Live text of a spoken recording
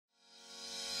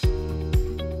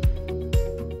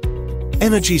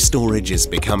Energy storage is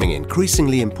becoming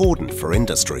increasingly important for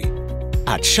industry.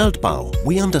 At Schaltbau,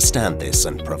 we understand this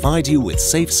and provide you with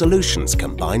safe solutions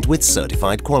combined with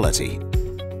certified quality.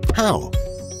 How?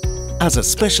 As a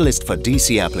specialist for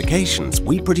DC applications,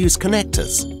 we produce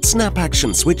connectors,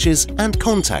 snap-action switches and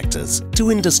contactors to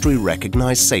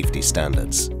industry-recognized safety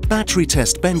standards. Battery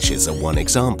test benches are one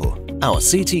example. Our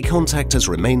CT contactors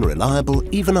remain reliable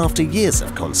even after years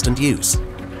of constant use.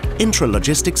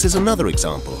 Intralogistics is another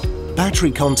example.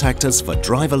 Battery contactors for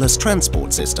driverless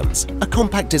transport systems, a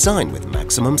compact design with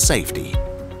maximum safety.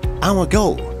 Our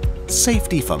goal?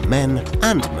 Safety for men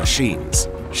and machines.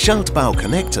 Schaltbau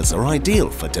connectors are ideal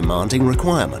for demanding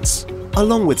requirements,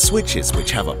 along with switches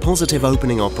which have a positive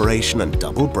opening operation and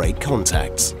double break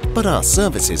contacts. But our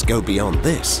services go beyond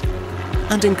this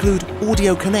and include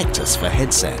audio connectors for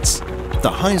headsets. The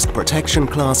highest protection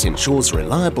class ensures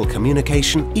reliable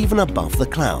communication even above the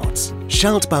clouds.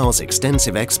 Schaltbau's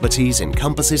extensive expertise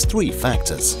encompasses 3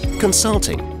 factors: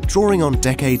 consulting, drawing on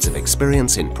decades of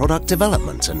experience in product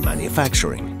development and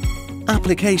manufacturing;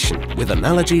 application, with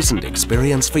analogies and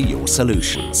experience for your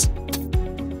solutions;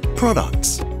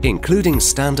 products, including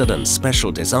standard and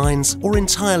special designs or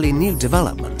entirely new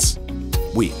developments.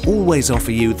 We always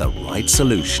offer you the right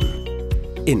solution.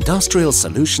 Industrial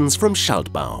solutions from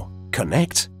Schaltbau.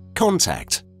 Connect,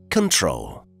 contact,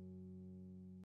 control.